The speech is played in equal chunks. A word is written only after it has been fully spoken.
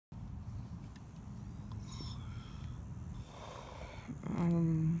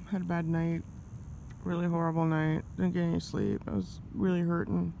Had a bad night. Really horrible night. Didn't get any sleep. I was really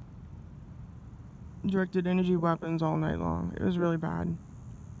hurting. Directed energy weapons all night long. It was really bad.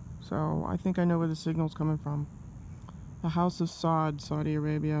 So I think I know where the signal's coming from. The House of Saad, Saudi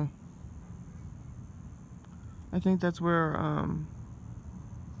Arabia. I think that's where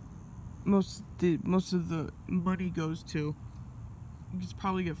most of the money goes to. It's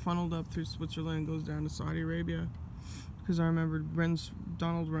probably get funneled up through Switzerland and goes down to Saudi Arabia. Because I remember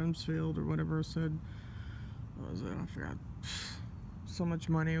Donald Rumsfeld or whatever said, what was it? I forgot. So much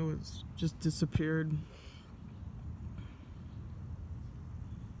money was just disappeared.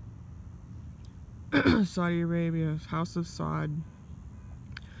 Saudi Arabia, House of Saad.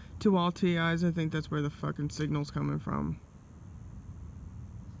 To all TIs, I think that's where the fucking signal's coming from.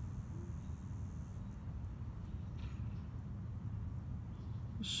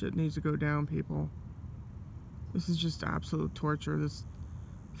 This shit needs to go down, people. This is just absolute torture, this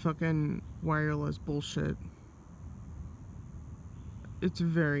fucking wireless bullshit. It's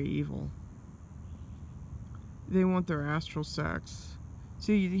very evil. They want their astral sex.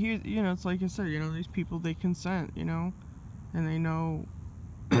 See, here, you know, it's like I said, you know, these people, they consent, you know? And they know,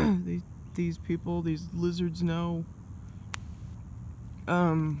 these people, these lizards know,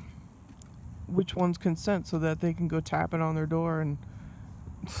 which ones consent so that they can go tap it on their door and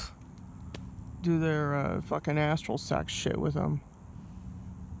do their fucking astral sex shit with them.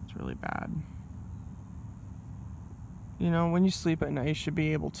 It's really bad. You know, when you sleep at night, you should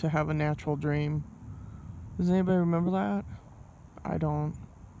be able to have a natural dream. Does anybody remember that? I don't.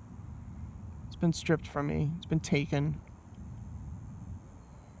 It's been stripped from me. It's been taken.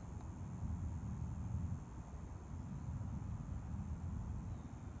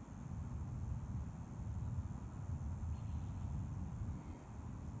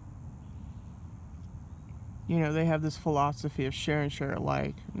 You know, they have this philosophy of share and share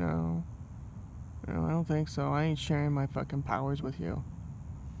alike. No, I don't think so. I ain't sharing my fucking powers with you.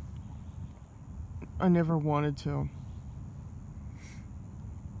 I never wanted to.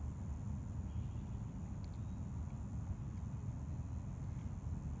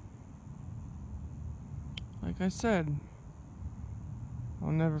 Like I said,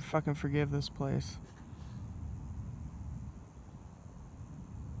 I'll never fucking forgive this place.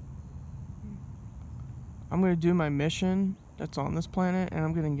 I'm gonna do my mission that's on this planet, and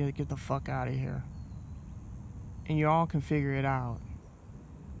I'm gonna get the fuck out of here. And you all can figure it out.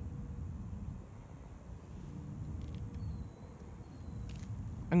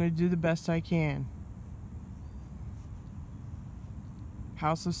 I'm gonna do the best I can.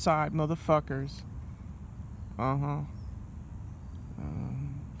 House of Saad, motherfuckers.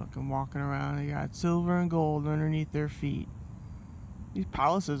 Fucking walking around, they got silver and gold underneath their feet. These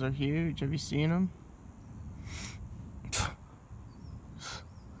palaces are huge. Have you seen them?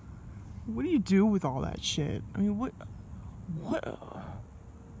 What do you do with all that shit? I mean, what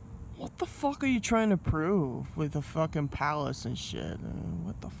the fuck are you trying to prove with a fucking palace and shit? I mean,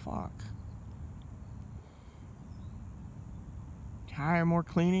 what the fuck? Hire more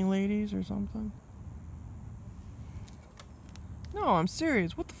cleaning ladies or something? No, I'm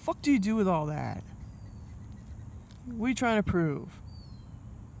serious. What the fuck do you do with all that? What are you trying to prove?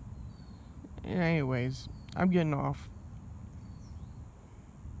 Anyways, I'm getting off.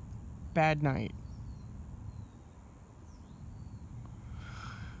 Bad night.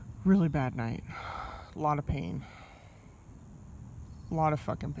 Really bad night. A lot of pain. A lot of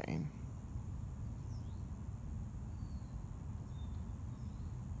fucking pain.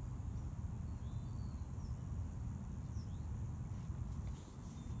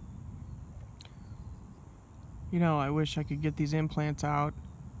 You know, I wish I could get these implants out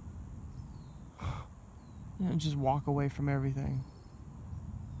and just walk away from everything.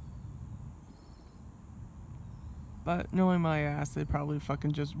 But knowing my ass, they'd probably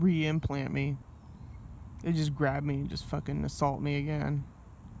fucking just re-implant me. They just grab me and just fucking assault me again.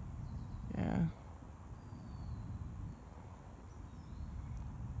 Yeah.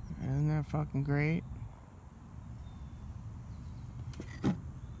 Isn't that fucking great?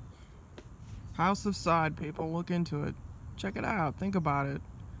 House of Saad, people, look into it. Check it out. Think about it.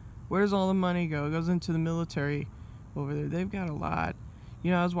 Where does all the money go? It goes into the military over there. They've got a lot. You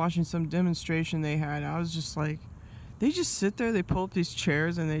know, I was watching some demonstration they had. I was just like, they just sit there, they pull up these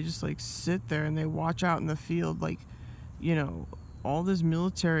chairs, and they just, like, sit there, and they watch out in the field, like, you know, all this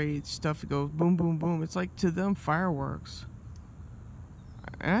military stuff goes boom, boom, boom. It's like, to them, fireworks.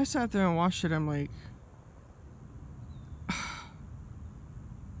 And I sat there and watched it, I'm like,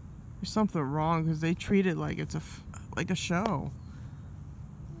 there's something wrong, because they treat it like it's like a show.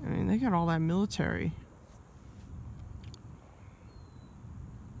 I mean, they got all that military.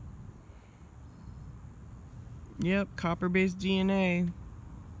 Yep, copper-based DNA.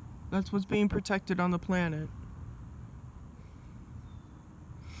 That's what's being protected on the planet.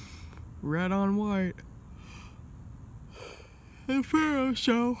 Red on white. And Pharaoh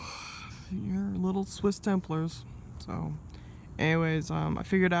show. You're little Swiss Templars. So, anyways, I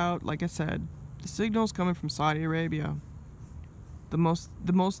figured out, like I said, the signal's coming from Saudi Arabia.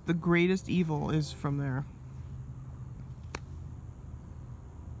 The greatest evil is from there.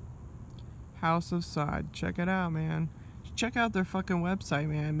 House of Saad. Check it out, man. Check out their fucking website,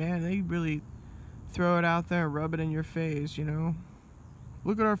 man. Man, they really throw it out there and rub it in your face, you know?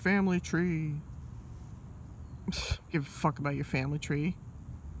 Look at our family tree. Give a fuck about your family tree.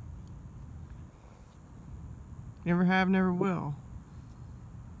 Never have, never will.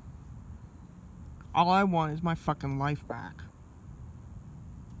 All I want is my fucking life back.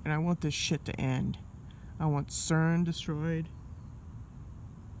 And I want this shit to end. I want CERN destroyed.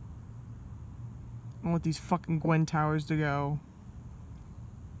 I want these fucking Gwen towers to go.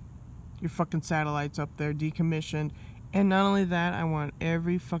 Your fucking satellites up there decommissioned. And not only that, I want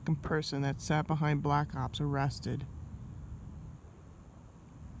every fucking person that sat behind Black Ops arrested.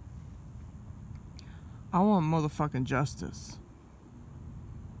 I want motherfucking justice.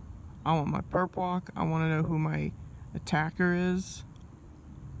 I want my perp walk. I want to know who my attacker is.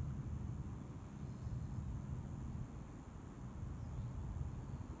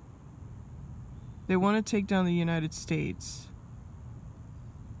 They want to take down the United States.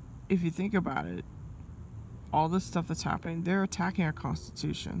 If you think about it, all this stuff that's happening, they're attacking our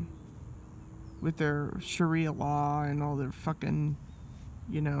Constitution with their Sharia law and all their fucking,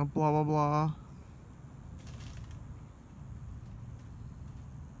 you know, blah, blah, blah.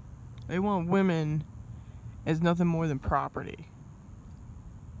 They want women as nothing more than property.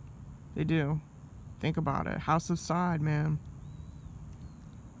 They do. Think about it. House of Saad, man.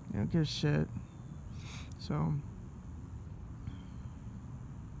 They don't give a shit. So,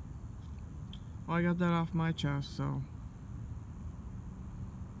 well, I got that off my chest, so.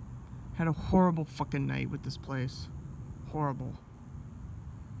 Had a horrible fucking night with this place. Horrible.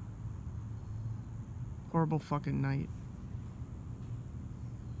 Horrible fucking night.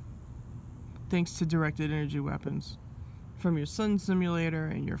 Thanks to directed energy weapons. From your sun simulator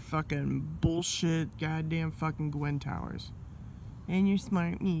and your fucking bullshit goddamn fucking Gwen towers. And your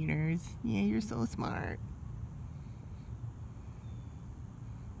smart meters. Yeah, you're so smart.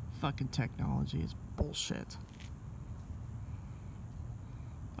 Fucking technology is bullshit.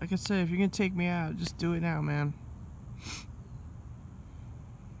 Like I said, if you're gonna take me out, just do it now, man.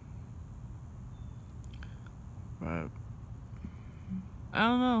 But I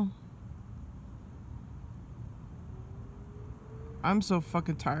don't know. I'm so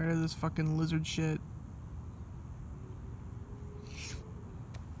fucking tired of this fucking lizard shit.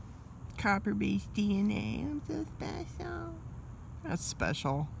 Copper-based DNA. I'm so special. That's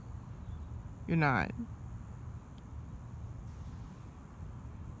special. You're not.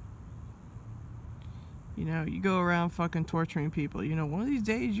 You know, you go around fucking torturing people. You know, one of these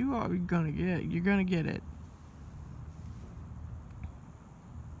days you are gonna get it. You're gonna get it.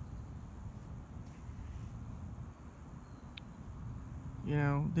 You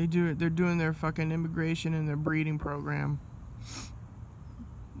know, they're doing their fucking immigration and their breeding program.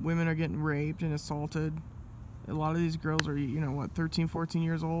 Women are getting raped and assaulted. A lot of these girls are, you know, what, 13, 14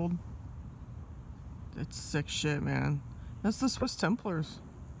 years old? That's sick shit, man. That's the Swiss Templars.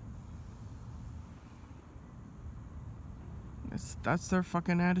 That's their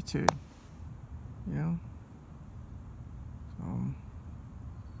fucking attitude. You know? So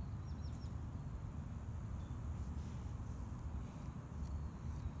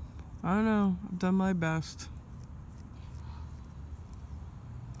I don't know. I've done my best.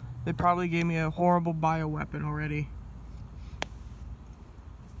 They probably gave me a horrible bioweapon already.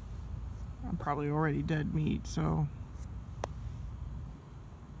 I'm probably already dead meat, so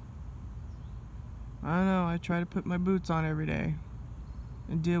I don't know. I try to put my boots on every day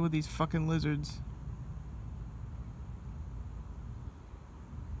and deal with these fucking lizards.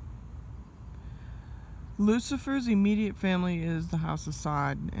 Lucifer's immediate family is the House of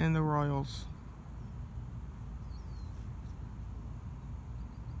Saad and the royals.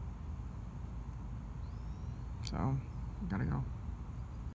 So, gotta go.